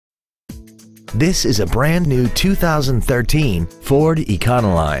This is a brand new 2013 Ford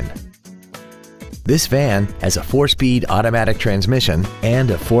Econoline. This van has a 4-speed automatic transmission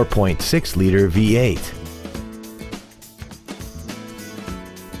and a 4.6-liter V8.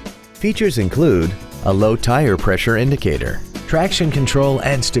 Features include a low tire pressure indicator, traction control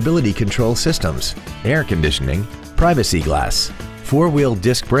and stability control systems, air conditioning, privacy glass, 4-wheel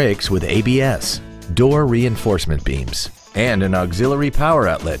disc brakes with ABS, door reinforcement beams, and an auxiliary power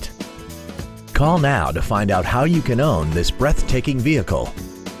outlet. Call now to find out how you can own this breathtaking vehicle.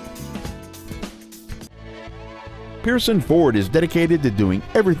 Pearson Ford is dedicated to doing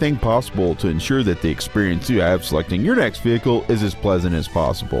everything possible to ensure that the experience you have selecting your next vehicle is as pleasant as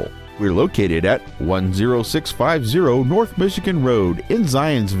possible. We're located at 10650 North Michigan Road in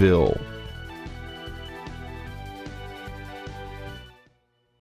Zionsville.